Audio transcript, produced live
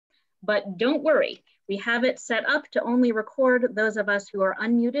But don't worry, we have it set up to only record those of us who are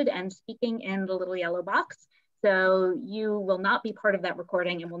unmuted and speaking in the little yellow box. So you will not be part of that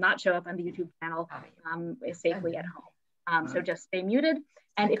recording and will not show up on the YouTube channel safely at home. So just stay muted.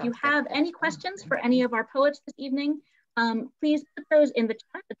 And if you have any questions for any of our poets this evening, please put those in the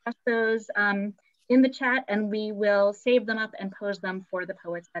chat, address those in the chat, and we will save them up and pose them for the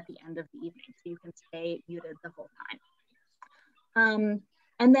poets at the end of the evening. So you can stay muted the whole time.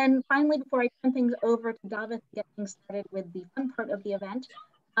 And then finally, before I turn things over to David getting started with the fun part of the event,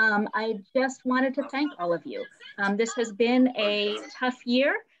 I just wanted to thank all of you. This has been a tough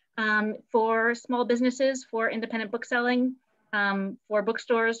year for small businesses, for independent bookselling, for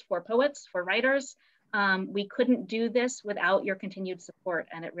bookstores, for poets, for writers. We couldn't do this without your continued support,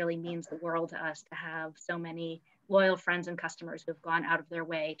 and it really means the world to us to have so many loyal friends and customers who've gone out of their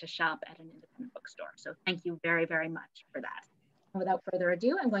way to shop at an independent bookstore. So thank you very, very much for that. And without further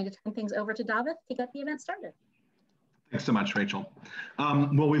ado, I'm going to turn things over to David to get the event started. Thanks so much, Rachel.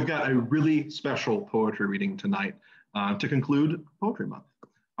 Well, we've got a really special poetry reading tonight to conclude Poetry Month.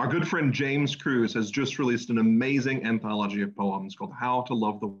 Our good friend James Cruz has just released an amazing anthology of poems called How to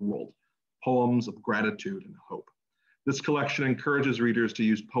Love the World, Poems of Gratitude and Hope. This collection encourages readers to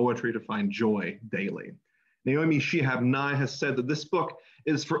use poetry to find joy daily. Naomi Shihab Nye has said that this book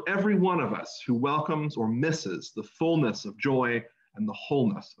is for every one of us who welcomes or misses the fullness of joy and the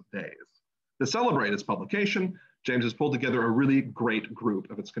wholeness of days. To celebrate its publication, James has pulled together a really great group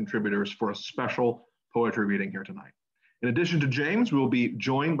of its contributors for a special poetry reading here tonight. In addition to James, we will be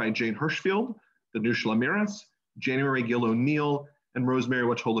joined by Jane Hirschfield, Danusha Lamiras, January Gill O'Neill, and Rosemary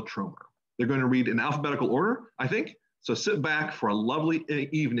Watola Tromer. They're going to read in alphabetical order, I think, so sit back for a lovely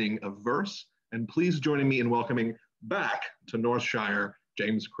evening of verse, and please join me in welcoming back to Northshire,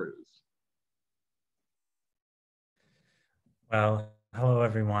 James Cruz. Well, hello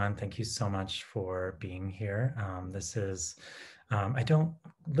everyone. Thank you so much for being here. I don't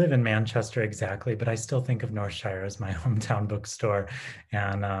live in Manchester exactly, but I still think of Northshire as my hometown bookstore.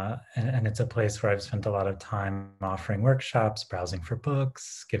 And it's a place where I've spent a lot of time offering workshops, browsing for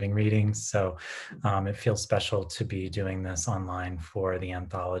books, giving readings. So it feels special to be doing this online for the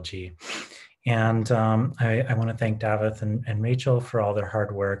anthology. And I want to thank Davith and Rachel for all their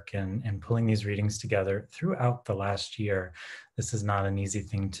hard work and pulling these readings together throughout the last year. This is not an easy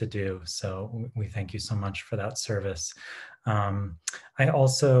thing to do, so we thank you so much for that service. I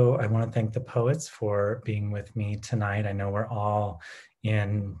want to thank the poets for being with me tonight. I know we're all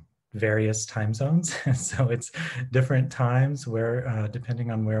in various time zones, so it's different times where depending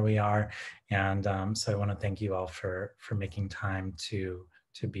on where we are. And so I want to thank you all for making time to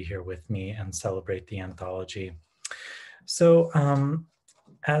be here with me and celebrate the anthology. So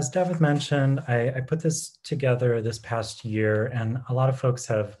as David mentioned, I put this together this past year, and a lot of folks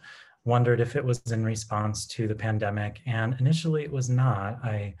have wondered if it was in response to the pandemic, and initially it was not.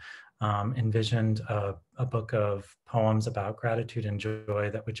 I envisioned a book of poems about gratitude and joy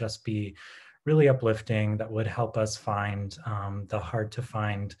that would just be really uplifting, that would help us find the hard to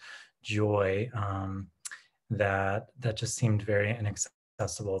find joy that just seemed very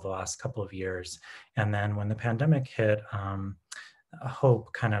inaccessible the last couple of years. And then when the pandemic hit,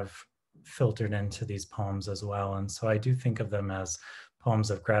 hope kind of filtered into these poems as well. And so I do think of them as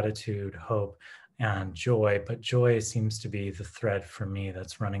poems of gratitude, hope, and joy, but joy seems to be the thread for me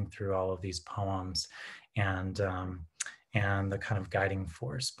that's running through all of these poems and the kind of guiding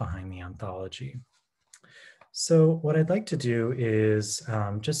force behind the anthology. So what I'd like to do is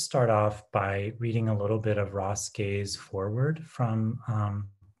just start off by reading a little bit of Ross Gay's foreword from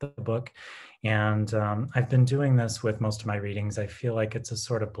the book. And I've been doing this with most of my readings. I feel like it's a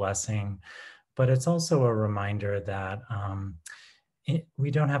sort of blessing, but it's also a reminder that we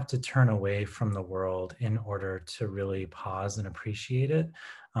don't have to turn away from the world in order to really pause and appreciate it,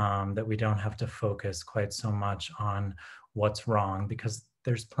 that we don't have to focus quite so much on what's wrong, because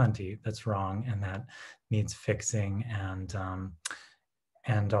there's plenty that's wrong and that needs fixing and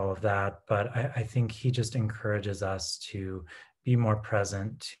all of that. But I think he just encourages us to be more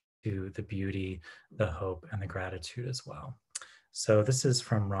present to the beauty, the hope, and the gratitude as well. So this is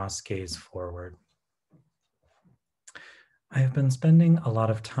from Ross Gay's foreword. I have been spending a lot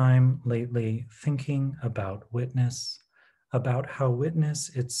of time lately thinking about witness, about how witness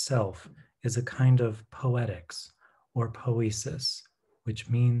itself is a kind of poetics or poesis, which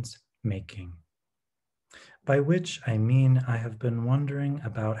means making. By which I mean I have been wondering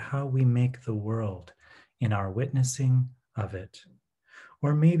about how we make the world in our witnessing of it.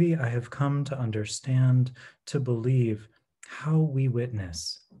 Or maybe I have come to understand, to believe how we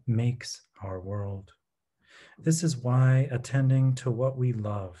witness makes our world. This is why attending to what we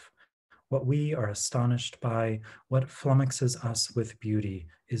love What we are astonished by, what flummoxes us with beauty,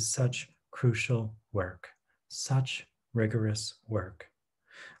 is such crucial work, such rigorous work.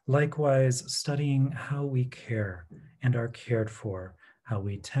 Likewise, studying how we care and are cared for, how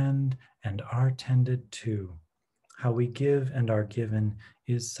we tend and are tended to, how we give and are given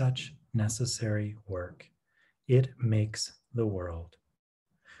is such necessary work. It makes the world.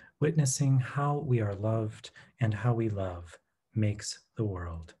 Witnessing how we are loved and how we love makes the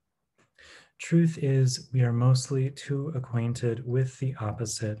world. Truth is, we are mostly too acquainted with the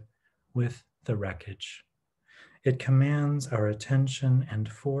opposite, with the wreckage. It commands our attention, and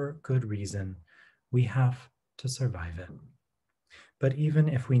for good reason. We have to survive it. But even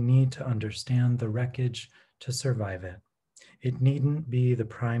if we need to understand the wreckage to survive it, it needn't be the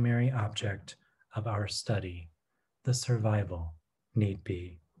primary object of our study. The survival need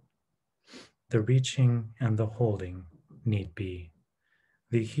be. The reaching and the holding need be.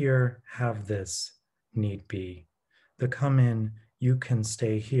 The here, have this need be. The come in, you can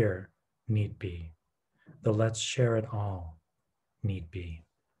stay here need be. The let's share it all need be.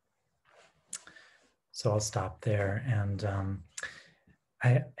 So I'll stop there, and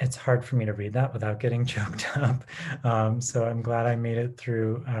it's hard for me to read that without getting choked up. So I'm glad I made it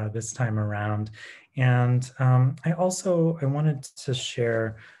through this time around. And I wanted to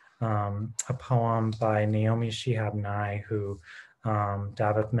share a poem by Naomi Shihab Nye, who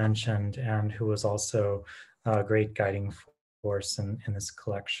David mentioned, and who was also a great guiding force in this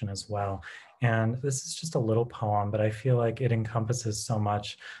collection as well. And this is just a little poem, but I feel like it encompasses so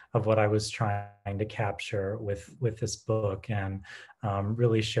much of what I was trying to capture with this book, and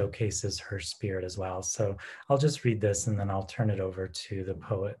really showcases her spirit as well. So I'll just read this, and then I'll turn it over to the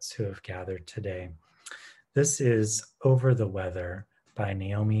poets who have gathered today. This is Over the Weather by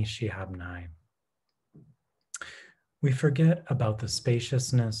Naomi Shihab Nye. We forget about the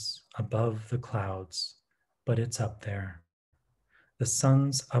spaciousness above the clouds, but it's up there. The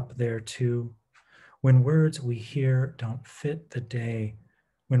sun's up there too. When words we hear don't fit the day,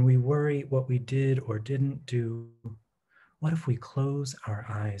 when we worry what we did or didn't do, what if we close our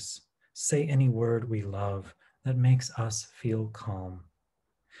eyes, say any word we love that makes us feel calm,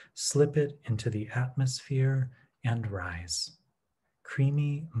 slip it into the atmosphere and rise.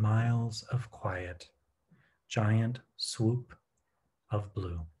 Creamy miles of quiet, giant swoop of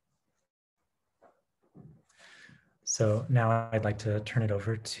blue. So now I'd like to turn it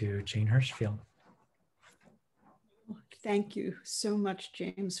over to Jane Hirschfield. Thank you so much,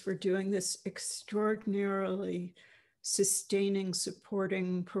 James, for doing this extraordinarily sustaining,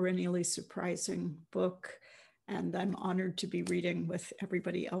 supporting, perennially surprising book. And I'm honored to be reading with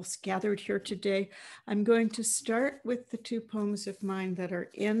everybody else gathered here today. I'm going to start with the two poems of mine that are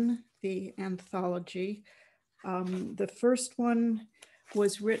in the anthology. The first one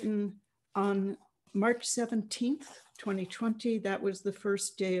was written on March 17th, 2020. That was the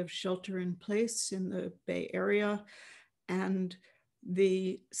first day of shelter in place in the Bay Area. And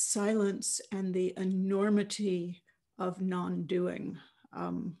the silence and the enormity of non-doing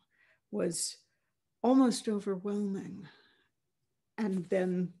was almost overwhelming. And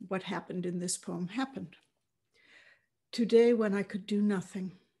then what happened in this poem happened. Today, when I could do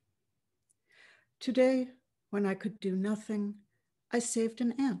nothing. Today, when I could do nothing, I saved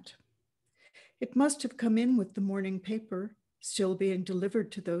an ant. It must have come in with the morning paper, still being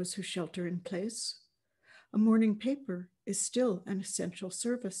delivered to those who shelter in place. A morning paper is still an essential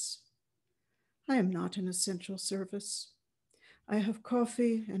service. I am not an essential service. I have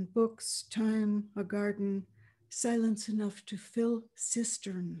coffee and books, time, a garden, silence enough to fill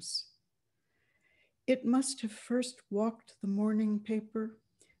cisterns. It must have first walked the morning paper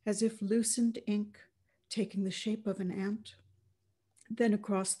as if loosened ink, taking the shape of an ant, then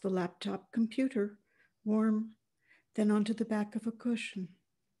across the laptop computer, warm, then onto the back of a cushion.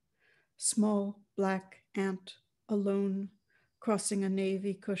 Small black ant, alone, crossing a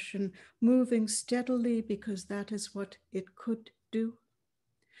navy cushion, moving steadily because that is what it could do.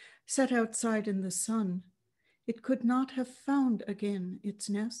 Set outside in the sun, it could not have found again its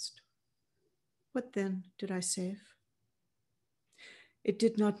nest. What then did I save? It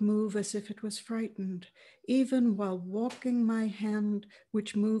did not move as if it was frightened, even while walking my hand,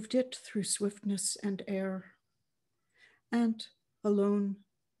 which moved it through swiftness and air. Ant, alone,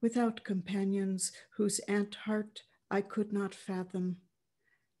 without companions, whose ant heart I could not fathom.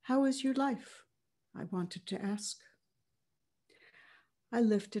 How is your life? I wanted to ask. I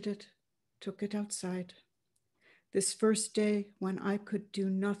lifted it, took it outside. This first day when I could do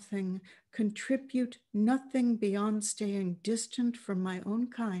nothing, contribute nothing beyond staying distant from my own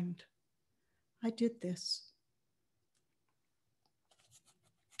kind, I did this.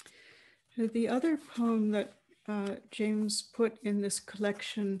 The other poem that James put in this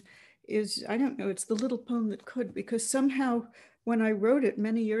collection is, I don't know, it's the little poem that could, because somehow when I wrote it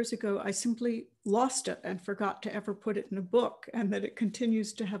many years ago, I simply lost it and forgot to ever put it in a book, and that it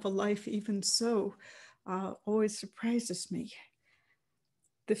continues to have a life even so always surprises me.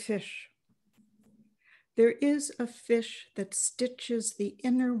 The fish. There is a fish that stitches the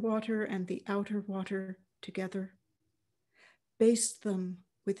inner water and the outer water together, bastes them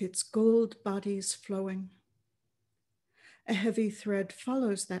with its gold bodies flowing. A heavy thread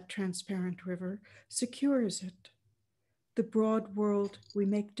follows that transparent river, secures it. The broad world we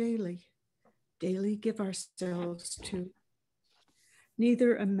make daily, daily give ourselves to.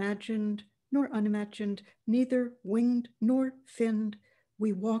 Neither imagined nor unimagined, neither winged nor finned,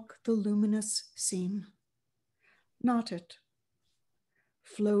 we walk the luminous seam. Knot it,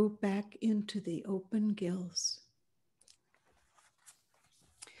 flow back into the open gills.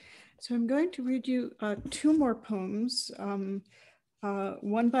 So I'm going to read you two more poems,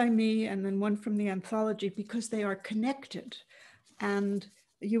 one by me and then one from the anthology, because they are connected. And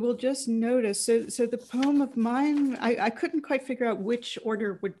you will just notice, so the poem of mine, I couldn't quite figure out which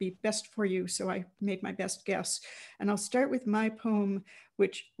order would be best for you, so I made my best guess. And I'll start with my poem,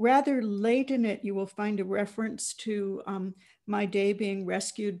 which rather late in it, you will find a reference to my day being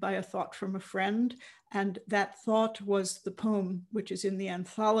rescued by a thought from a friend. And that thought was the poem, which is in the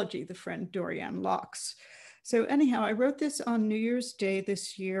anthology, The Friend Dorian Locks. So anyhow, I wrote this on New Year's Day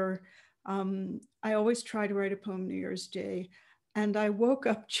this year. I always try to write a poem New Year's Day. And I woke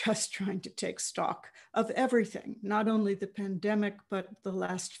up just trying to take stock of everything, not only the pandemic, but the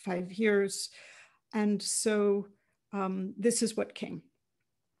last 5 years. And so this is what came.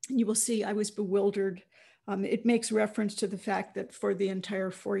 You will see I was bewildered. It makes reference to the fact that for the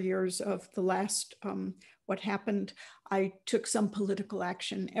entire 4 years of the last, what happened, I took some political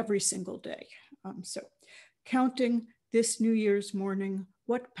action every single day. So counting this New Year's morning,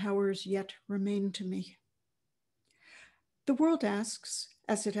 what powers yet remain to me? The world asks,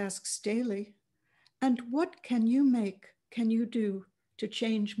 as it asks daily, and what can you make, can you do to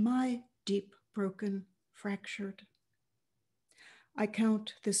change my deep, broken, fractured? I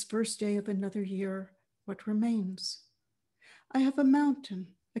count this first day of another year, what remains. I have a mountain,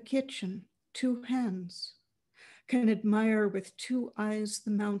 a kitchen, 2 hands. Can admire with 2 eyes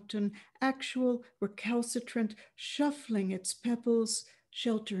the mountain, actual, recalcitrant, shuffling its pebbles,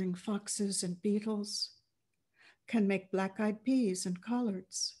 sheltering foxes and beetles. Can make black-eyed peas and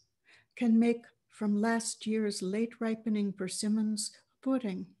collards, can make from last year's late ripening persimmons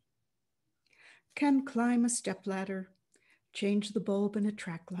pudding, can climb a stepladder, change the bulb in a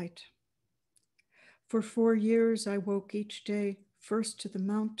track light. For 4 years, I woke each day, first to the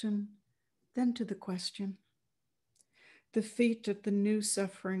mountain, then to the question. The feet of the new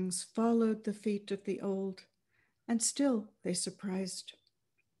sufferings followed the feet of the old, and still they surprised.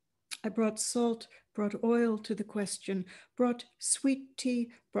 I brought salt, brought oil to the question, brought sweet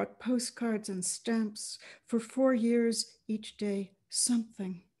tea, brought postcards and stamps. For 4 years, each day,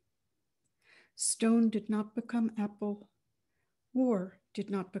 something. Stone did not become apple. War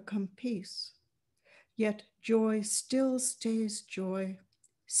did not become peace. Yet joy still stays joy.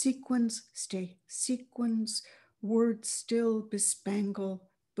 Sequins stay sequins. Words still bespangle,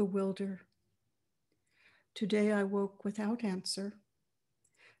 bewilder. Today I woke without answer.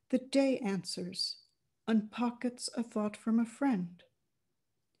 The day answers, unpockets a thought from a friend.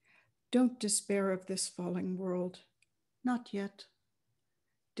 Don't despair of this falling world. Not yet.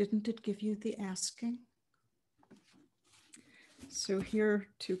 Didn't it give you the asking? So here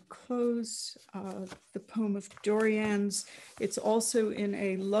to close the poem of Dorian's, it's also in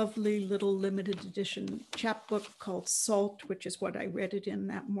a lovely little limited edition chapbook called Salt, which is what I read it in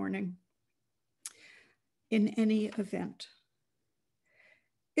that morning. In any event,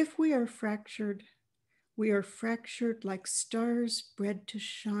 if we are fractured like stars bred to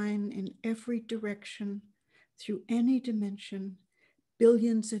shine in every direction, through any dimension,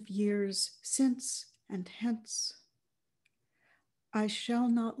 billions of years since and hence. I shall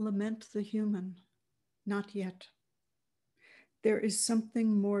not lament the human, not yet. There is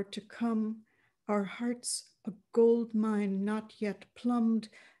something more to come, our hearts a gold mine not yet plumbed,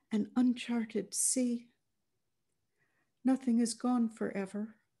 an uncharted sea. Nothing is gone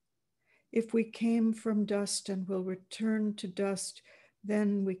forever. If we came from dust and will return to dust,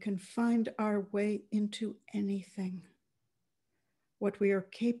 then we can find our way into anything. What we are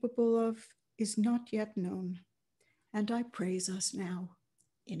capable of is not yet known, and I praise us now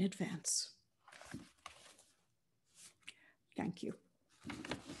in advance. Thank you.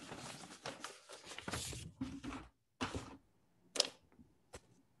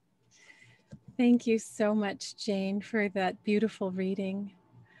 Thank you so much, Jane, for that beautiful reading.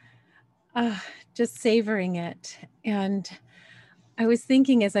 Just savoring it. And I was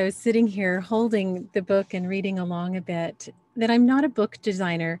thinking as I was sitting here holding the book and reading along a bit that I'm not a book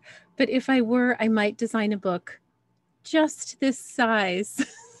designer, but if I were, I might design a book just this size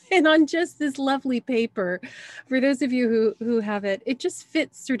and on just this lovely paper. For those of you who have it, it just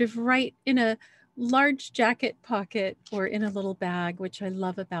fits sort of right in a large jacket pocket or in a little bag, which I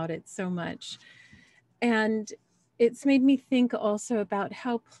love about it so much. And it's made me think also about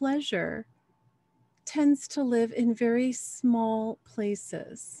how pleasure tends to live in very small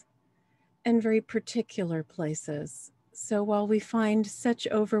places and very particular places. So while we find such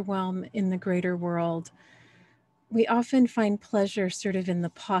overwhelm in the greater world, we often find pleasure sort of in the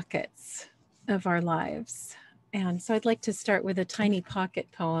pockets of our lives. And so I'd like to start with a tiny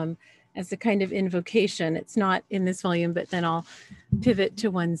pocket poem as a kind of invocation. It's not in this volume, but then I'll pivot to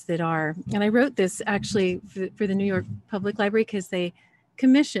ones that are. And I wrote this actually for the New York Public Library because they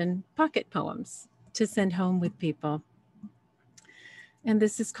commission pocket poems to send home with people. And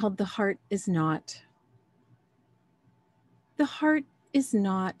this is called The Heart Is Not. The heart is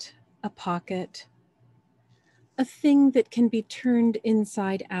not a pocket, a thing that can be turned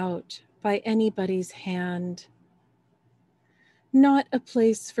inside out by anybody's hand. Not a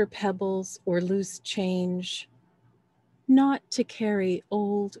place for pebbles or loose change, not to carry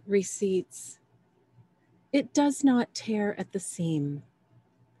old receipts. It does not tear at the seam.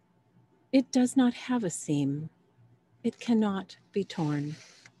 It does not have a seam. It cannot be torn.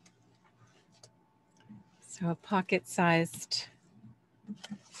 So a pocket-sized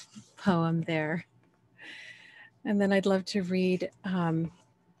poem there. And then I'd love to read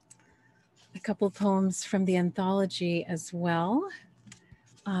a couple poems from the anthology as well.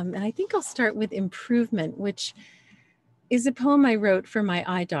 And I think I'll start with Improvement, which is a poem I wrote for my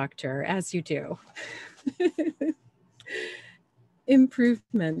eye doctor, as you do.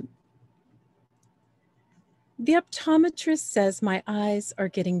 Improvement. The optometrist says my eyes are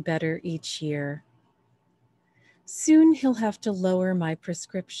getting better each year. Soon he'll have to lower my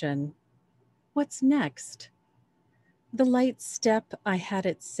prescription. What's next? The light step I had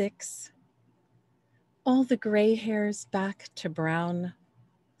at 6. All the gray hairs back to brown.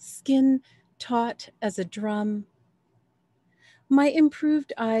 Skin taut as a drum. My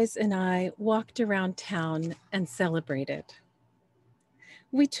improved eyes and I walked around town and celebrated.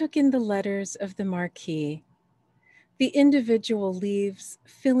 We took in the letters of the marquee, the individual leaves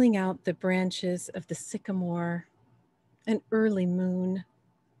filling out the branches of the sycamore, an early moon.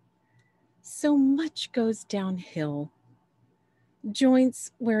 So much goes downhill,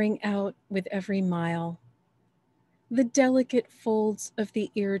 joints wearing out with every mile, the delicate folds of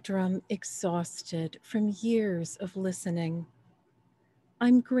the eardrum exhausted from years of listening.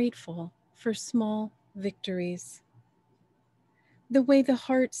 I'm grateful for small victories. The way the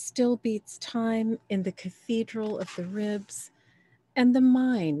heart still beats time in the cathedral of the ribs, and the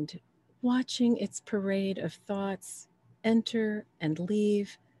mind watching its parade of thoughts enter and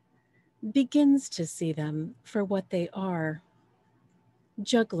leave, begins to see them for what they are.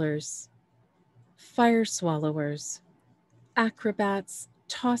 Jugglers, fire swallowers, acrobats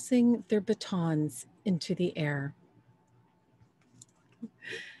tossing their batons into the air.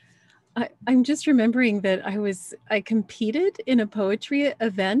 I'm just remembering that I competed in a poetry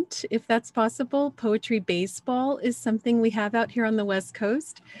event, if that's possible. Poetry baseball is something we have out here on the West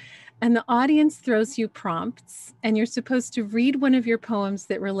Coast. And the audience throws you prompts, and you're supposed to read one of your poems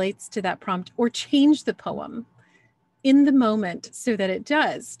that relates to that prompt or change the poem in the moment so that it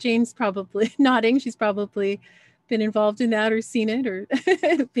does. Jane's probably nodding. She's probably been involved in that or seen it or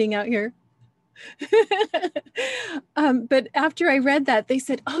being out here. But after I read that, they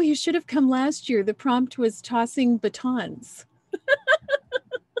said, oh, you should have come last year. The prompt was tossing batons.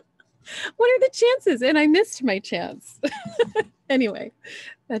 What are the chances? And I missed my chance. Anyway,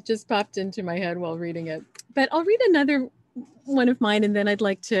 that just popped into my head while reading it. But I'll read another one of mine, and then I'd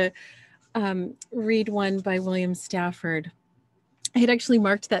like to read one by William Stafford. I had actually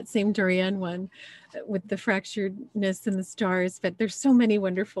marked that same Dorian one with the fracturedness and the stars, but there's so many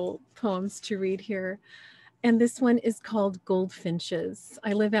wonderful poems to read here. And this one is called Goldfinches.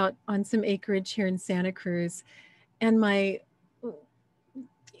 I live out on some acreage here in Santa Cruz, and my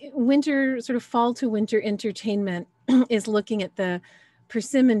winter, sort of fall to winter entertainment is looking at the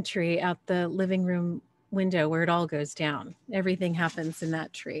persimmon tree out the living room window where it all goes down. Everything happens in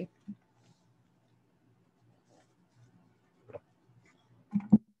that tree.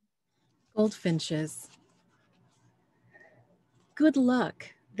 Goldfinches. Good luck,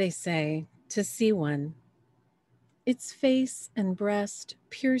 they say, to see one. its face and breast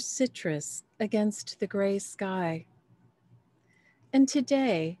pure citrus against the gray sky. And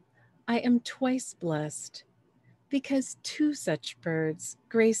today I am twice blessed, because two such birds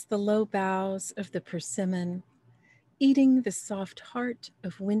grace the low boughs of the persimmon, eating the soft heart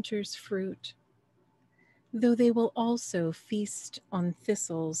of winter's fruit, though they will also feast on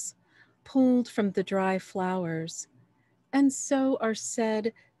thistles pulled from the dry flowers, and so are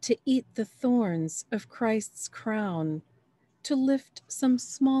said to eat the thorns of Christ's crown, to lift some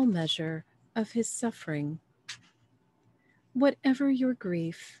small measure of his suffering. Whatever your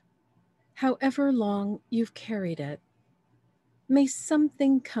grief, however long you've carried it, may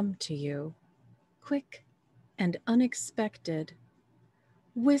something come to you, quick and unexpected,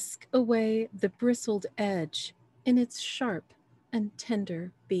 whisk away the bristled edge in its sharp and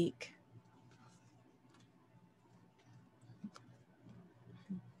tender beak.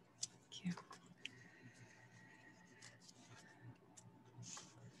 Thank you.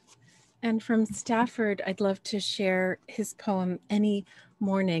 And from Stafford, I'd love to share his poem, Any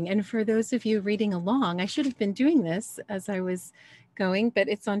Morning. And for those of you reading along, I should have been doing this as I was going, but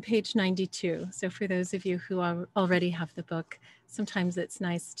it's on page 92. So for those of you who already have the book, sometimes it's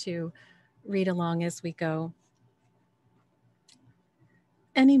nice to read along as we go.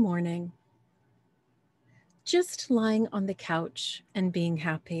 Any morning, just lying on the couch and being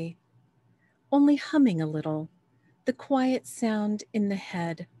happy, only humming a little, the quiet sound in the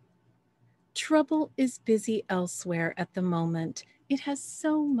head. Trouble is busy elsewhere at the moment. It has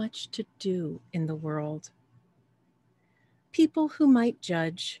so much to do in the world. People who might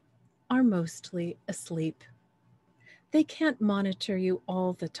judge are mostly asleep. They can't monitor you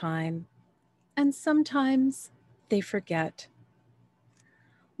all the time, and sometimes they forget.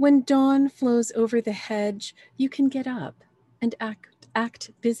 When dawn flows over the hedge, you can get up and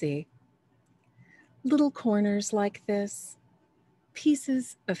act busy. Little corners like this,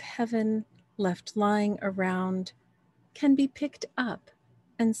 pieces of heaven left lying around, can be picked up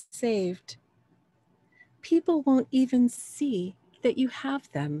and saved. People won't even see that you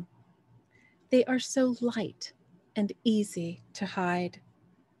have them. They are so light and easy to hide.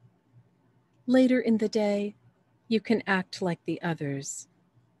 Later in the day, you can act like the others.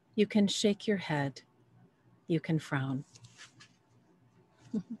 You can shake your head. You can frown.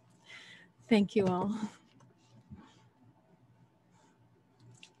 Thank you all.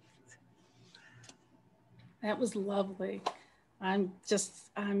 That was lovely. I'm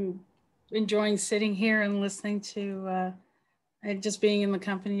enjoying sitting here and listening to, and just being in the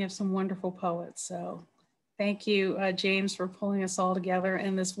company of some wonderful poets. So thank you, James, for pulling us all together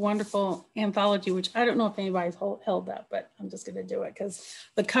in this wonderful anthology, which I don't know if anybody's held up, but I'm just gonna do it because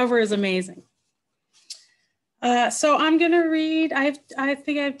the cover is amazing. So I'm gonna read, I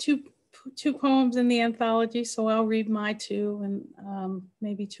think I have two poems in the anthology, so I'll read my two and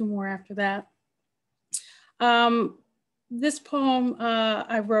maybe two more after that. This poem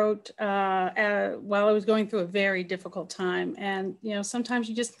I wrote while I was going through a very difficult time. And, you know, sometimes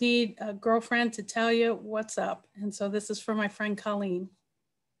you just need a girlfriend to tell you what's up. And so this is for my friend Colleen.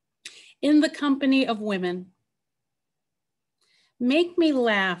 In the company of women. Make me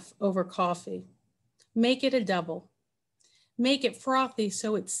laugh over coffee. Make it a double. Make it frothy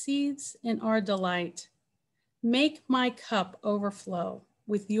so it seethes in our delight. Make my cup overflow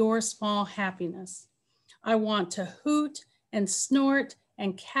with your small happiness. I want to hoot and snort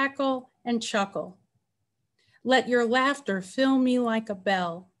and cackle and chuckle. Let your laughter fill me like a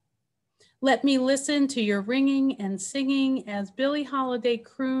bell. Let me listen to your ringing and singing as Billie Holiday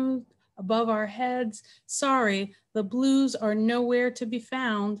crooned above our heads. Sorry, the blues are nowhere to be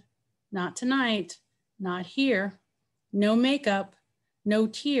found. Not tonight, not here. No makeup, no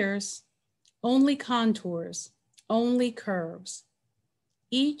tears, only contours, only curves.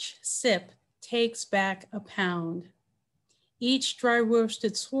 Each sip takes back a pound. Each dry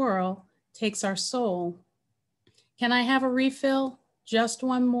roasted swirl takes our soul. Can I have a refill? Just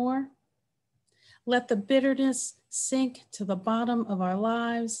one more? Let the bitterness sink to the bottom of our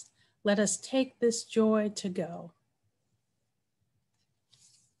lives. Let us take this joy to go.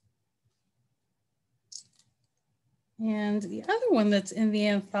 And the other one that's in the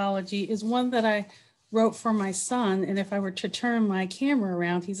anthology is one that I wrote for my son. And if I were to turn my camera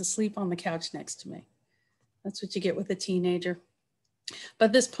around, he's asleep on the couch next to me. That's what you get with a teenager.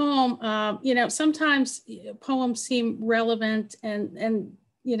 But this poem, you know, sometimes poems seem relevant and,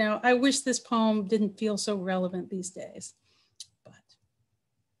 you know, I wish this poem didn't feel so relevant these days. But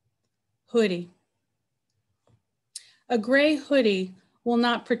hoodie. A gray hoodie will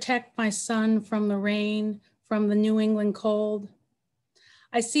not protect my son from the rain, from the New England cold.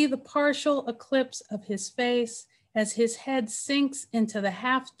 I see the partial eclipse of his face as his head sinks into the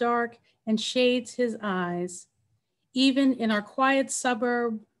half dark and shades his eyes. Even in our quiet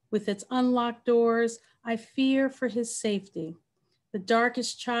suburb with its unlocked doors, I fear for his safety, the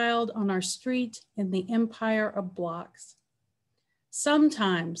darkest child on our street in the empire of blocks.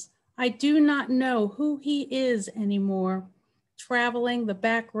 Sometimes I do not know who he is anymore, traveling the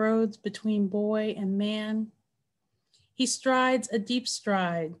back roads between boy and man. He strides a deep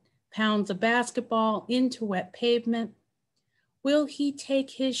stride, pounds a basketball into wet pavement. Will he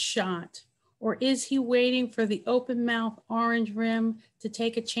take his shot, or is he waiting for the open mouth orange rim to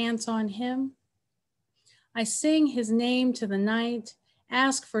take a chance on him? I sing his name to the night,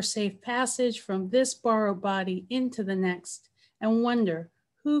 ask for safe passage from this borrowed body into the next, and wonder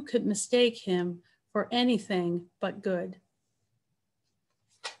who could mistake him for anything but good.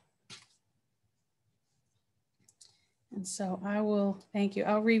 And so I will, thank you.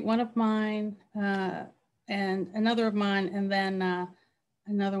 I'll read one of mine and another of mine, and then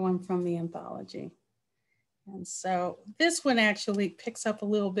another one from the anthology. And so this one actually picks up a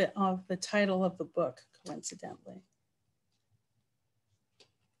little bit of the title of the book, coincidentally.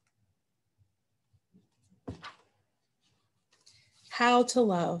 How to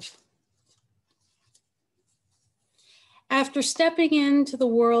Love. After stepping into the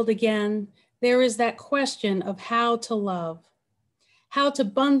world again, there is that question of how to love, how to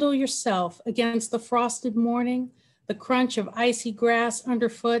bundle yourself against the frosted morning, the crunch of icy grass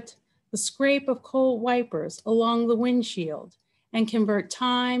underfoot, the scrape of cold wipers along the windshield, and convert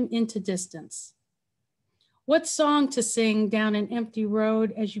time into distance. What song to sing down an empty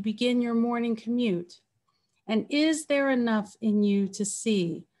road as you begin your morning commute? And is there enough in you to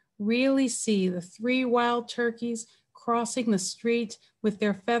see, really see the 3 wild turkeys crossing the street with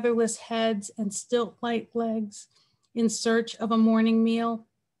their featherless heads and stilt-like legs in search of a morning meal?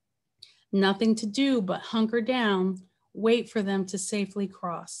 Nothing to do but hunker down, wait for them to safely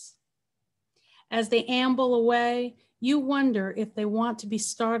cross. As they amble away, you wonder if they want to be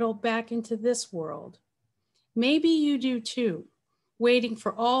startled back into this world. Maybe you do too, waiting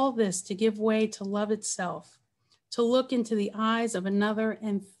for all this to give way to love itself, to look into the eyes of another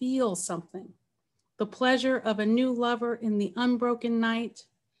and feel something. The pleasure of a new lover in the unbroken night,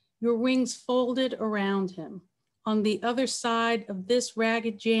 your wings folded around him on the other side of this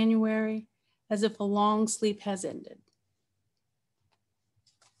ragged January, as if a long sleep has ended.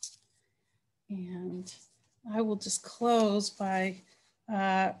 And I will just close by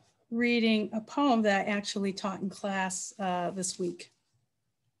reading a poem that I actually taught in class this week.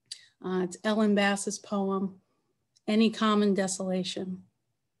 It's Ellen Bass's poem, Any Common Desolation.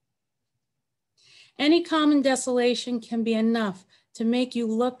 Any common desolation can be enough to make you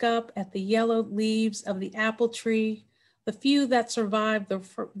look up at the yellowed leaves of the apple tree, the few that survived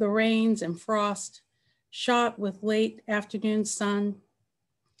the rains and frost, shot with late afternoon sun.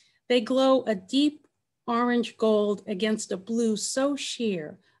 They glow a deep orange gold against a blue so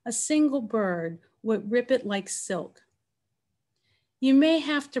sheer, a single bird would rip it like silk. You may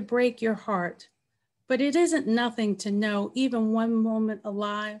have to break your heart, but it isn't nothing to know even one moment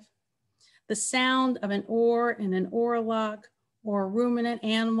alive. The sound of an oar in an oarlock or a ruminant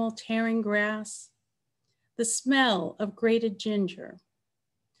animal tearing grass, the smell of grated ginger,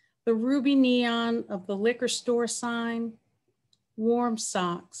 the ruby neon of the liquor store sign, warm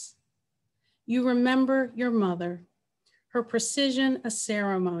socks. You remember your mother, her precision a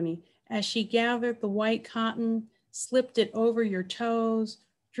ceremony as she gathered the white cotton, slipped it over your toes,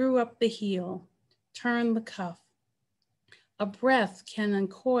 drew up the heel, turned the cuff. A breath can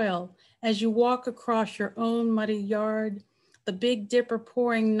uncoil as you walk across your own muddy yard, the Big Dipper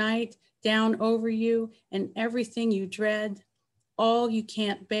pouring night down over you, and everything you dread, all you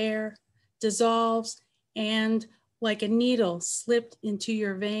can't bear, dissolves, and like a needle slipped into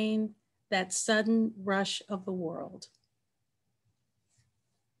your vein, that sudden rush of the world.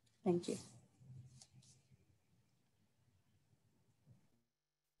 Thank you.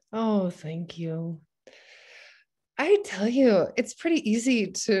 Oh, thank you. I tell you, it's pretty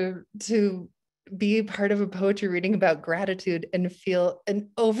easy to be part of a poetry reading about gratitude and feel an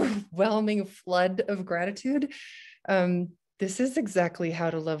overwhelming flood of gratitude. This is exactly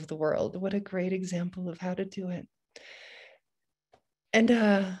how to love the world. What a great example of how to do it.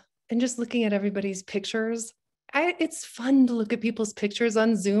 And just looking at everybody's pictures, it's fun to look at people's pictures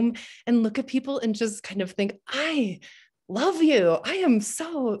on Zoom and look at people and just kind of think, I love you. I am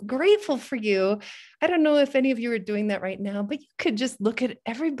so grateful for you. I don't know if any of you are doing that right now, but you could just look at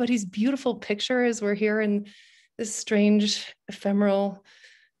everybody's beautiful picture as we're here in this strange, ephemeral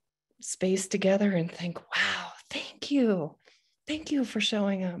space together and think, wow, thank you. Thank you for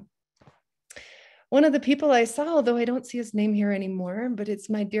showing up. One of the people I saw, although I don't see his name here anymore, but it's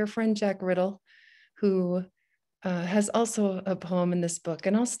my dear friend Jack Riddle, who has also a poem in this book.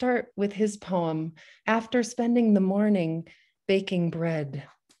 And I'll start with his poem, After Spending the Morning Baking Bread.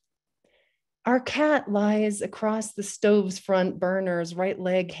 Our cat lies across the stove's front burners, right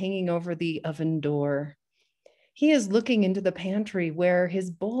leg hanging over the oven door. He is looking into the pantry where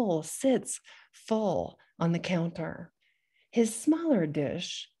his bowl sits full on the counter. His smaller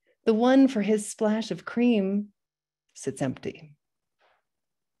dish, the one for his splash of cream, sits empty.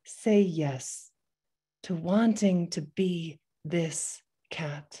 Say yes to wanting to be this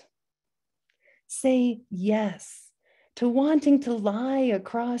cat. Say yes to wanting to lie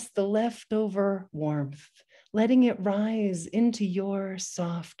across the leftover warmth, letting it rise into your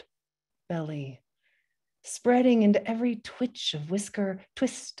soft belly, spreading into every twitch of whisker,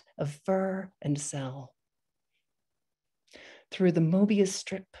 twist of fur and cell, through the Mobius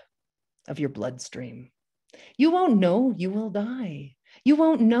strip of your bloodstream. You won't know you will die. You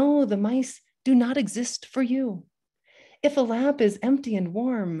won't know the mice do not exist for you. If a lap is empty and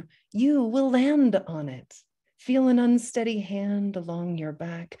warm, you will land on it. Feel an unsteady hand along your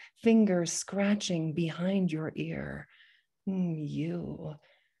back, fingers scratching behind your ear. You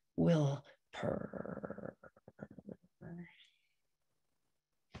will purr.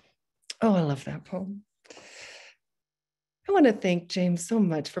 Oh, I love that poem. I want to thank James so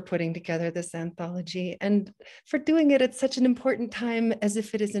much for putting together this anthology and for doing it at such an important time, as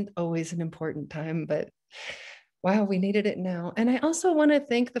if it isn't always an important time, but wow, we needed it now. And I also want to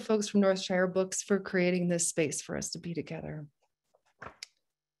thank the folks from Northshire Books for creating this space for us to be together.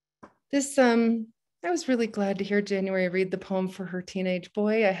 I was really glad to hear January read the poem for her teenage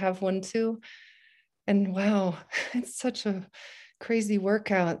boy. I have one too. And wow, it's such a crazy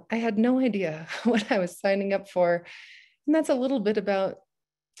workout. I had no idea what I was signing up for. And that's a little bit about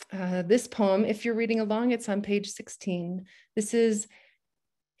this poem. If you're reading along, it's on page 16. This is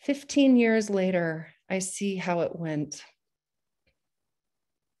 15 years later, I see how it went.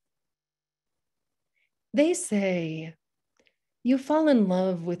 They say you fall in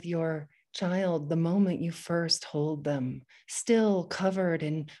love with your child the moment you first hold them, still covered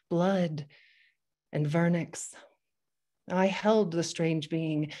in blood and vernix. I held the strange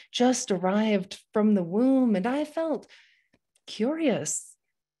being, just arrived from the womb, and I felt curious,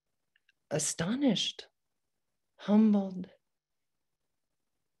 astonished, humbled,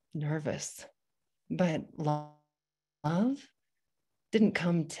 nervous. But love didn't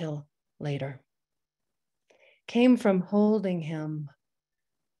come till later. Came from holding him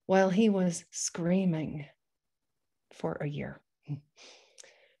while he was screaming for a year.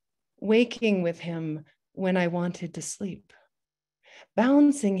 Waking with him when I wanted to sleep.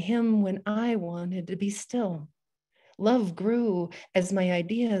 Bouncing him when I wanted to be still. Love grew as my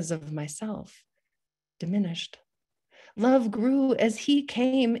ideas of myself diminished. Love grew as he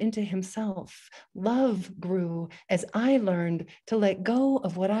came into himself. Love grew as I learned to let go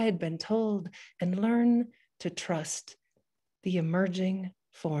of what I had been told and learn to trust the emerging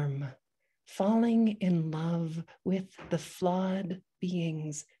form, falling in love with the flawed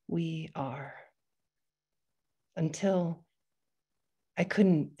beings we are. Until I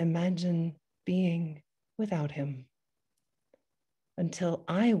couldn't imagine being without him. Until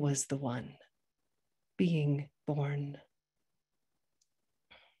I was the one being born.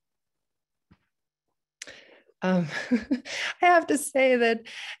 I have to say that,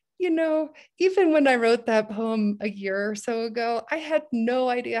 even when I wrote that poem a year or so ago, I had no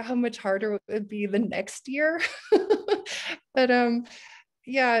idea how much harder it would be the next year. But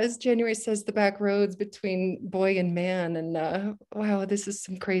yeah, as January says, the back roads between boy and man. And wow, this is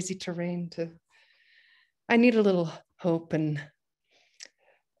some crazy terrain I need a little hope and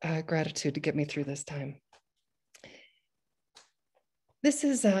gratitude to get me through this time. This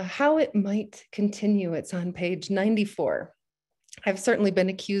is how it might continue. It's on page 94. I've certainly been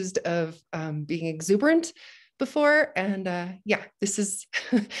accused of being exuberant before, and yeah, this is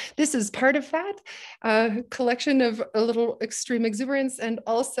this is part of that collection of a little extreme exuberance, and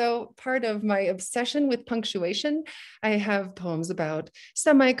also part of my obsession with punctuation. I have poems about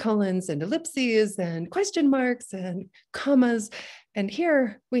semicolons and ellipses and question marks and commas, and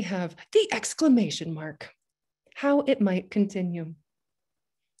here we have the exclamation mark. How it might continue.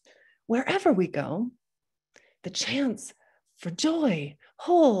 Wherever we go, the chance for joy,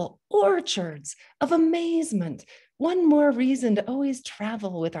 whole orchards of amazement. One more reason to always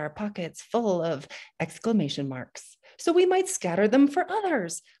travel with our pockets full of exclamation marks, so we might scatter them for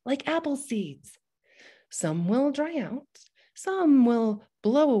others, like apple seeds. Some will dry out, some will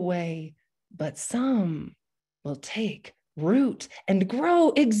blow away, but some will take root and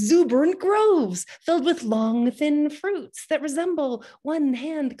grow exuberant groves filled with long, thin fruits that resemble one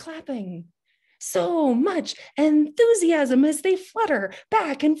hand clapping. So much enthusiasm as they flutter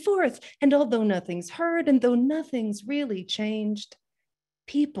back and forth. And although nothing's heard and though nothing's really changed,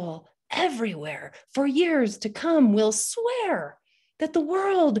 people everywhere for years to come will swear that the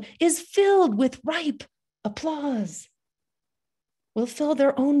world is filled with ripe applause, will fill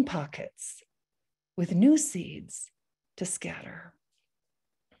their own pockets with new seeds to scatter.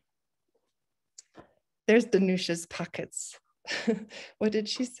 There's Danusha's pockets. What did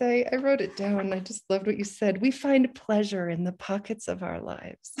she say? I wrote it down. I just loved what you said. We find pleasure in the pockets of our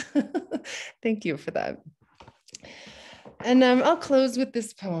lives. Thank you for that. And I'll close with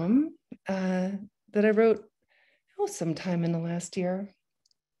this poem that I wrote sometime in the last year.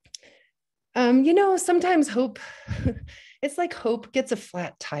 You know, sometimes hope, it's like hope gets a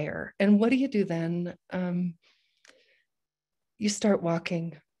flat tire. And what do you do then? You start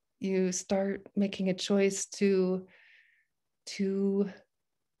walking. You start making a choice to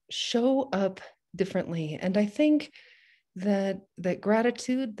show up differently. And I think that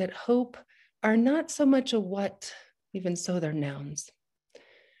gratitude, that hope are not so much a what, even so they're nouns,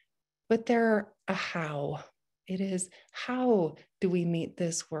 but they're a how. It is, how do we meet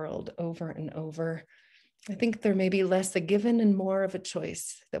this world over and over? I think there may be less a given and more of a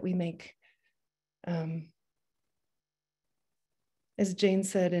choice that we make. As Jane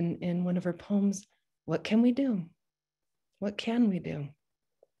said in one of her poems, what can we do? What can we do?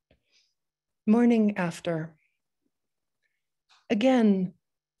 Morning after. Again,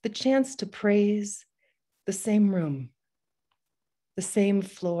 the chance to praise the same room, the same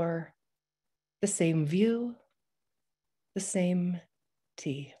floor, the same view, the same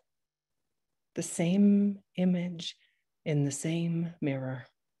tea, the same image in the same mirror,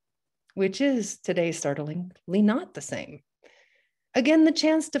 which is today startlingly not the same. Again, the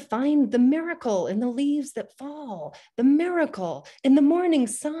chance to find the miracle in the leaves that fall, the miracle in the morning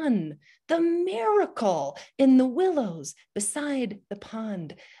sun, the miracle in the willows beside the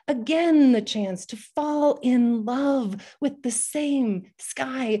pond. Again, the chance to fall in love with the same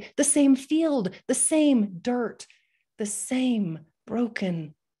sky, the same field, the same dirt, the same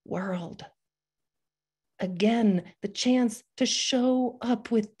broken world. Again, the chance to show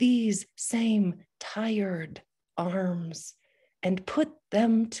up with these same tired arms and put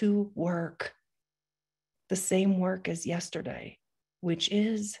them to work, the same work as yesterday, which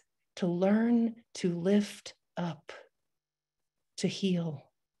is to learn to lift up, to heal,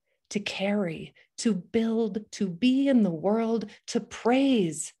 to carry, to build, to be in the world, to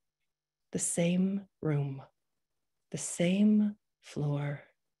praise the same room, the same floor,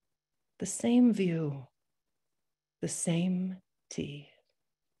 the same view, the same tea.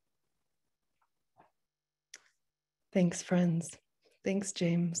 Thanks, friends. Thanks,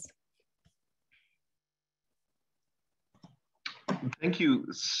 James. Thank you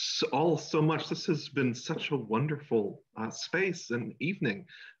all so much. This has been such a wonderful space and evening.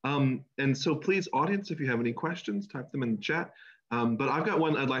 And so please, audience, if you have any questions, type them in the chat. But I've got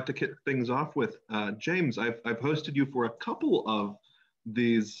one I'd like to kick things off with. James, I've hosted you for a couple of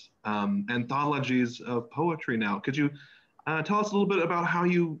these anthologies of poetry now. Could you tell us a little bit about how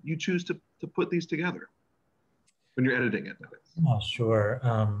you choose to put these together when you're editing it? Oh, sure.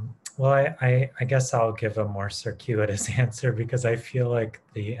 Well, I guess I'll give a more circuitous answer because I feel like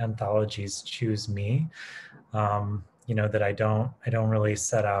the anthologies choose me. You know, that I don't really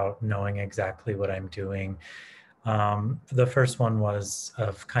set out knowing exactly what I'm doing. The first one was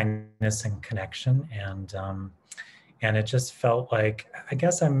of kindness and connection, and it just felt like, I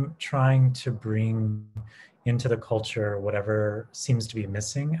guess I'm trying to bring into the culture whatever seems to be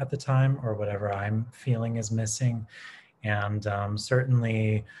missing at the time or whatever I'm feeling is missing. And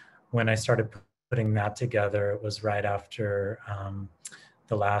certainly when I started putting that together, it was right after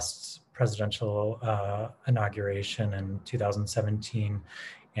the last presidential inauguration in 2017.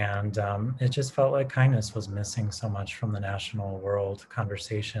 And it just felt like kindness was missing so much from the national world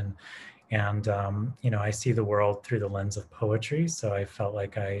conversation. And, you know, I see the world through the lens of poetry. So I felt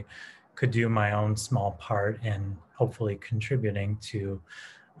like I could do my own small part in hopefully contributing to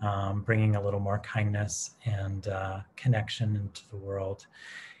bringing a little more kindness and connection into the world.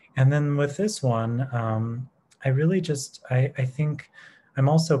 And then with this one, I really just, I think I'm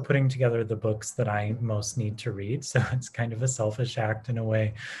also putting together the books that I most need to read. So it's kind of a selfish act in a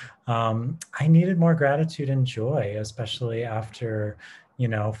way. I needed more gratitude and joy, especially after, you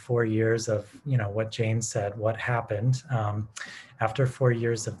know, 4 years of, you know, what Jane said, what happened. After 4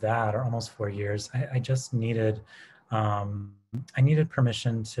 years of that, or almost 4 years, I just needed, I needed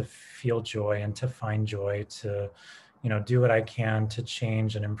permission to feel joy and to find joy, to, do what I can to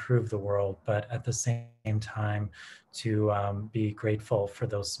change and improve the world, but at the same time to be grateful for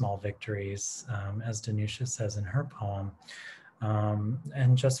those small victories, as Danusha says in her poem,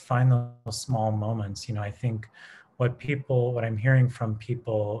 and just find those small moments. I think what I'm hearing from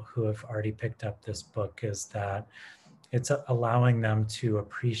people who have already picked up this book is that it's allowing them to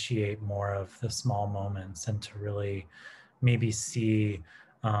appreciate more of the small moments and to really maybe see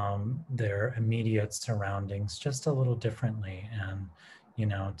their immediate surroundings just a little differently, and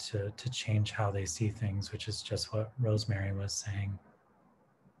to change how they see things, which is just what Rosemary was saying.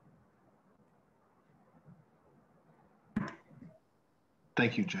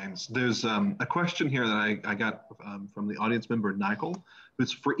 Thank you, James. There's a question here that I got from the audience member, Nigel,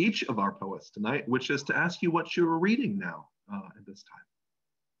 who's for each of our poets tonight, which is to ask you what you're reading now at this time.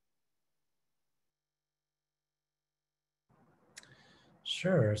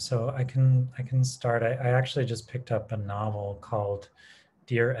 Sure. So I can start. I actually just picked up a novel called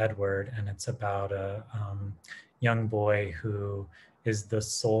Dear Edward, and it's about a young boy who is the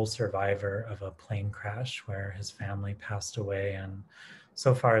sole survivor of a plane crash where his family passed away. And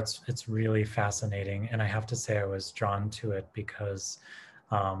so far it's really fascinating. And I have to say I was drawn to it because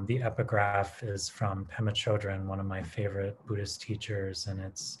the epigraph is from Pema Chodron, one of my favorite Buddhist teachers, and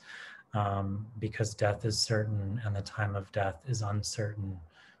it's because death is certain and the time of death is uncertain,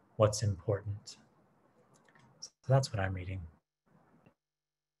 what's important. So that's what I'm reading.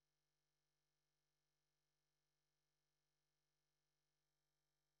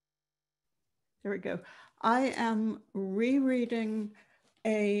 There we go. I am rereading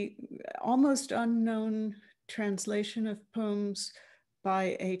a almost unknown translation of poems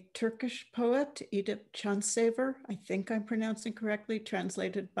by a Turkish poet, Edip Cansever. I think I'm pronouncing correctly,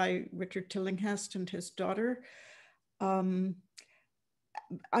 translated by Richard Tillinghast and his daughter. I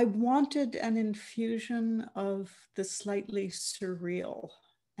wanted an infusion of the slightly surreal,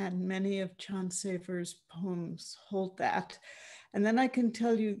 and many of Cansever's poems hold that. And then I can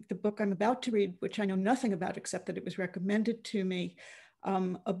tell you the book I'm about to read, which I know nothing about except that it was recommended to me,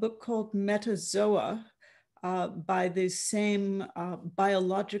 a book called Metazoa by the same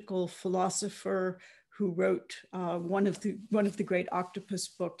biological philosopher who wrote one of the great octopus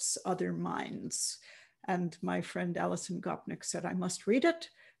books, Other Minds. And my friend Alison Gopnik said I must read it.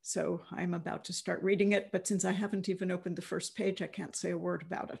 So I'm about to start reading it, but since I haven't even opened the first page, I can't say a word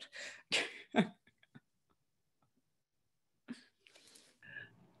about it.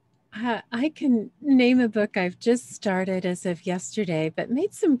 I can name a book I've just started as of yesterday, but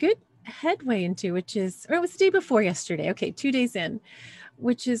made some good headway into, which is, or it was the day before yesterday, okay, 2 days in,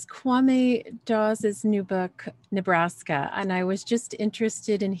 which is Kwame Dawes's new book, Nebraska. And I was just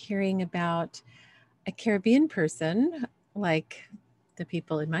interested in hearing about a Caribbean person, like the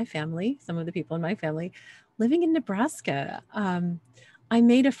people in my family, some of the people in my family, living in Nebraska. I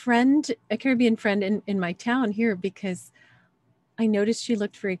made a friend, a Caribbean friend in my town here because I noticed she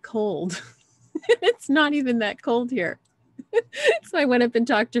looked very cold. It's not even that cold here. So I went up and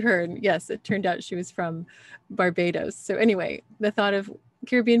talked to her, and yes, it turned out she was from Barbados. So anyway, the thought of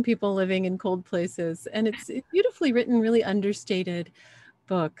Caribbean people living in cold places, and it's a beautifully written, really understated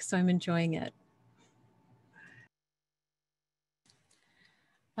book. So I'm enjoying it.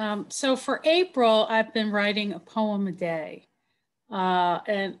 So for April, I've been writing a poem a day.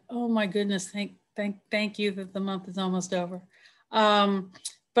 And oh my goodness, thank you that the month is almost over.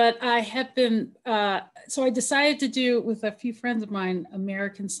 But I have been, so I decided to do with a few friends of mine,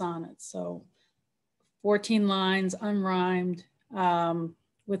 American sonnets. So 14 lines, unrhymed,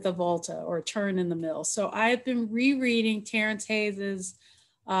 with a volta or a turn in the middle. So I've been rereading Terrence Hayes's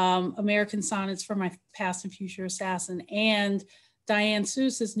American sonnets for my Past and Future Assassin, and Diane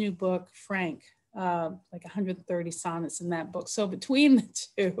Seuss's new book, Frank, like 130 sonnets in that book. So between the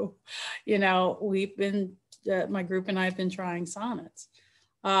two, we've been, my group and I have been trying sonnets.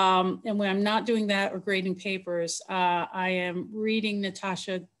 And when I'm not doing that or grading papers, I am reading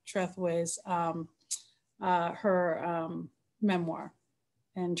Natasha Trethewey's, her memoir,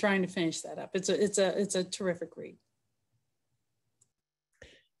 and trying to finish that up. It's a terrific read.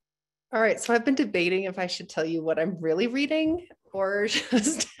 All right, so I've been debating if I should tell you what I'm really reading or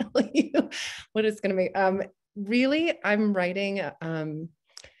just tell you what it's going to make. Really, I'm writing a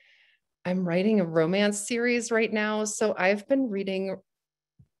romance series right now. So I've been reading,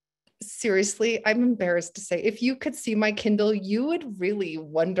 seriously, I'm embarrassed to say, if you could see my Kindle, you would really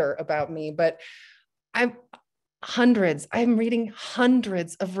wonder about me, but I'm reading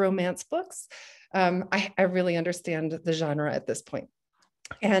hundreds of romance books. I really understand the genre at this point.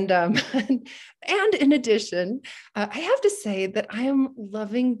 And and in addition, I have to say that I am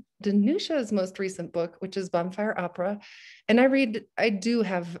loving Danusha's most recent book, which is Bonfire Opera. And I do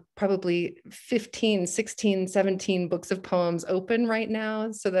have probably 15, 16, 17 books of poems open right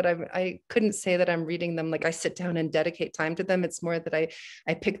now, so that I couldn't say that I'm reading them like I sit down and dedicate time to them. It's more that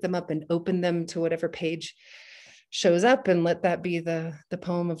I pick them up and open them to whatever page shows up and let that be the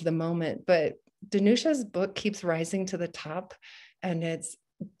poem of the moment. But Danusha's book keeps rising to the top, and it's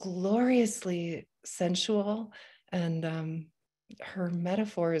gloriously sensual, and her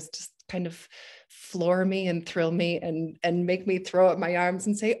metaphors just kind of floor me and thrill me and make me throw up my arms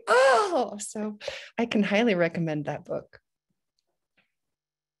and say, oh, so I can highly recommend that book.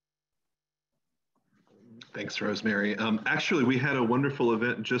 Thanks, Rosemary. Actually, we had a wonderful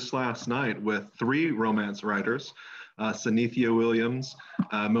event just last night with 3 romance writers, Sanithia Williams,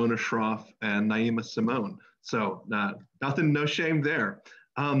 Mona Schroff, and Naima Simone. So nothing, no shame there.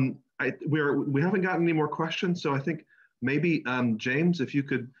 We haven't gotten any more questions, so I think maybe, James, if you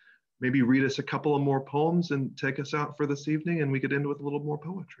could maybe read us a couple of more poems and take us out for this evening, and we could end with a little more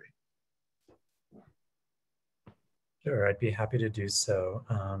poetry. Sure, I'd be happy to do so.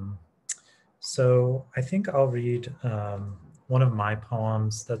 So I think I'll read one of my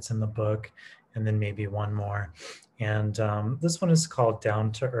poems that's in the book, and then maybe one more. And this one is called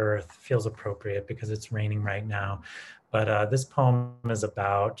Down to Earth. Feels appropriate because it's raining right now. But this poem is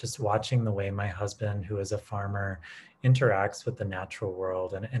about just watching the way my husband, who is a farmer, interacts with the natural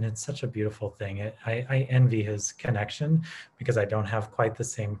world. And it's such a beautiful thing. I envy his connection because I don't have quite the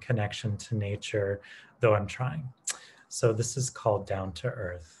same connection to nature, though I'm trying. So this is called Down to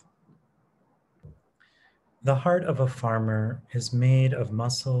Earth. The heart of a farmer is made of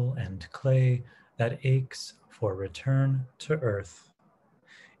muscle and clay that aches for return to earth.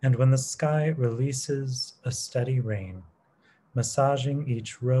 And when the sky releases a steady rain, massaging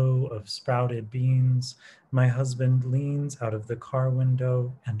each row of sprouted beans, my husband leans out of the car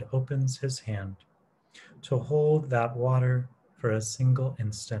window and opens his hand to hold that water for a single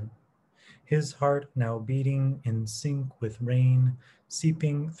instant. His heart now beating in sync with rain,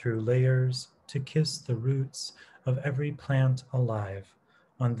 seeping through layers to kiss the roots of every plant alive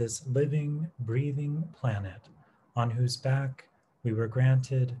on this living, breathing planet on whose back we were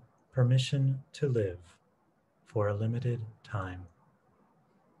granted permission to live for a limited time.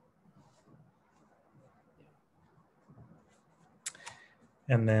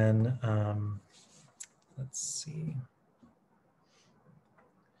 And then, let's see.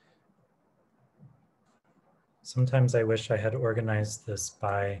 Sometimes I wish I had organized this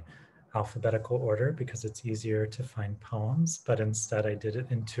by alphabetical order because it's easier to find poems, but instead I did it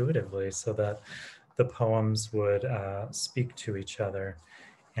intuitively so that the poems would speak to each other.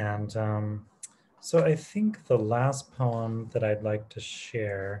 And so I think the last poem that I'd like to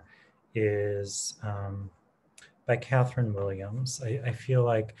share is by Catherine Williams. I feel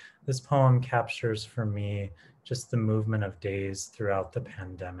like this poem captures for me just the movement of days throughout the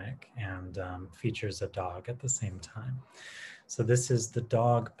pandemic and features a dog at the same time. So this is The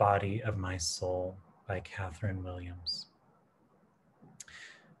Dog Body of My Soul by Catherine Williams.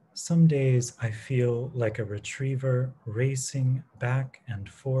 Some days I feel like a retriever racing back and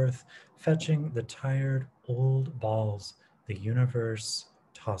forth, fetching the tired old balls the universe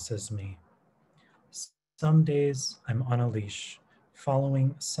tosses me. Some days I'm on a leash,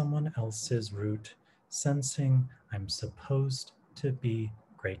 following someone else's route, sensing I'm supposed to be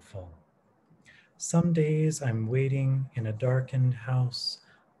grateful. Some days I'm waiting in a darkened house,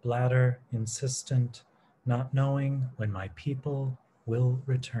 bladder insistent, not knowing when my people will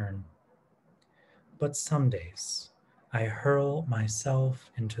return. But some days I hurl myself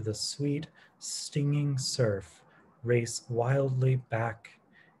into the sweet, stinging surf, race wildly back,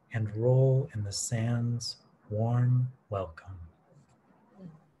 and roll in the sand's warm welcome.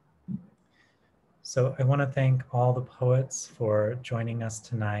 So I want to thank all the poets for joining us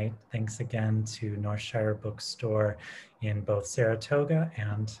tonight. Thanks again to Northshire Bookstore in both Saratoga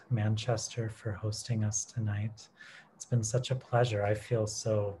and Manchester for hosting us tonight. It's been such a pleasure. I feel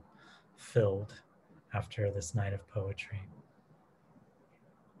so filled after this night of poetry.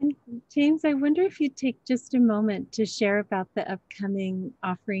 And James, I wonder if you'd take just a moment to share about the upcoming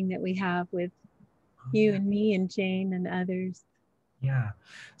offering that we have with you and me and Jane and others. Yeah,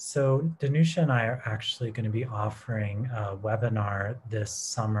 so Danusha and I are actually going to be offering a webinar this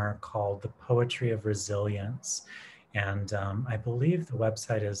summer called The Poetry of Resilience. And I believe the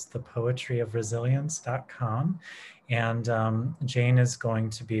website is thepoetryofresilience.com. And Jane is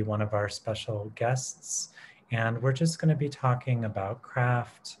going to be one of our special guests. And we're just going to be talking about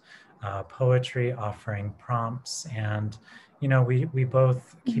craft, poetry, offering prompts, and you know, we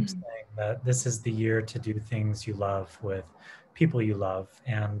both keep saying that this is the year to do things you love with people you love.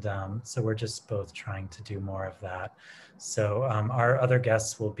 And so we're just both trying to do more of that. So our other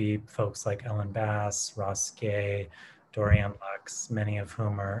guests will be folks like Ellen Bass, Ross Gay, Dorian Lux, many of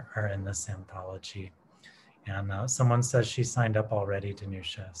whom are in this anthology. And someone says she signed up already,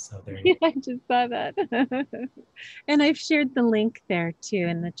 Danusha. So there you go. I just saw that. And I've shared the link there too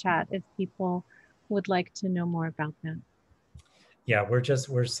in the chat if people would like to know more about that. Yeah,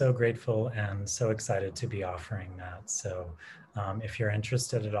 we're so grateful and so excited to be offering that. So if you're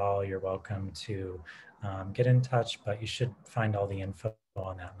interested at all, you're welcome to get in touch, but you should find all the info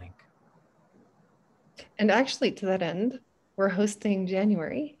on that link. And actually, to that end, we're hosting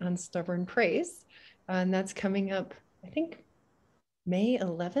January on Stubborn Praise, and that's coming up, I think, May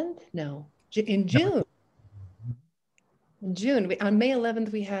 11th? No, in June. In June, on May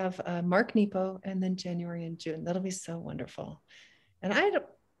 11th, we have Mark Nepo, and then January and June. That'll be so wonderful. And I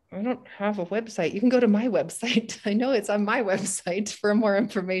don't have a website. You can go to my website. I know it's on my website for more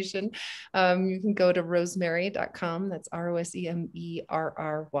information. You can go to rosemary.com. That's ROSEMERRY.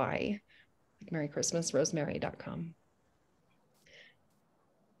 Merry Christmas, rosemary.com.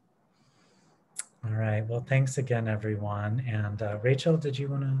 All right. Well, thanks again, everyone. And Rachel, did you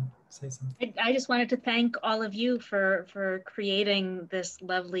want to say something? I just wanted to thank all of you for creating this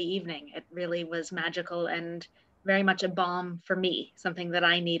lovely evening. It really was magical and very much a balm for me, something that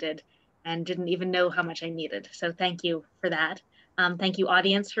I needed and didn't even know how much I needed. So thank you for that. Thank you,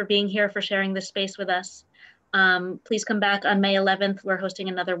 audience, for being here, for sharing this space with us. Please come back on May 11th. We're hosting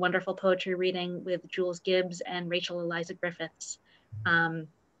another wonderful poetry reading with Jules Gibbs and Rachel Eliza Griffiths.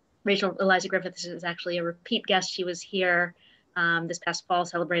 Rachel Eliza Griffiths is actually a repeat guest. She was here this past fall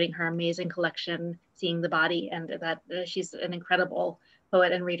celebrating her amazing collection, Seeing the Body, and that she's an incredible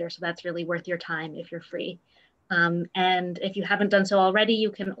poet and reader, so that's really worth your time if you're free. And if you haven't done so already,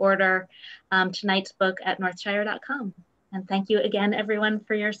 you can order tonight's book at northshire.com. And thank you again, everyone,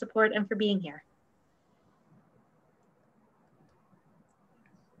 for your support and for being here.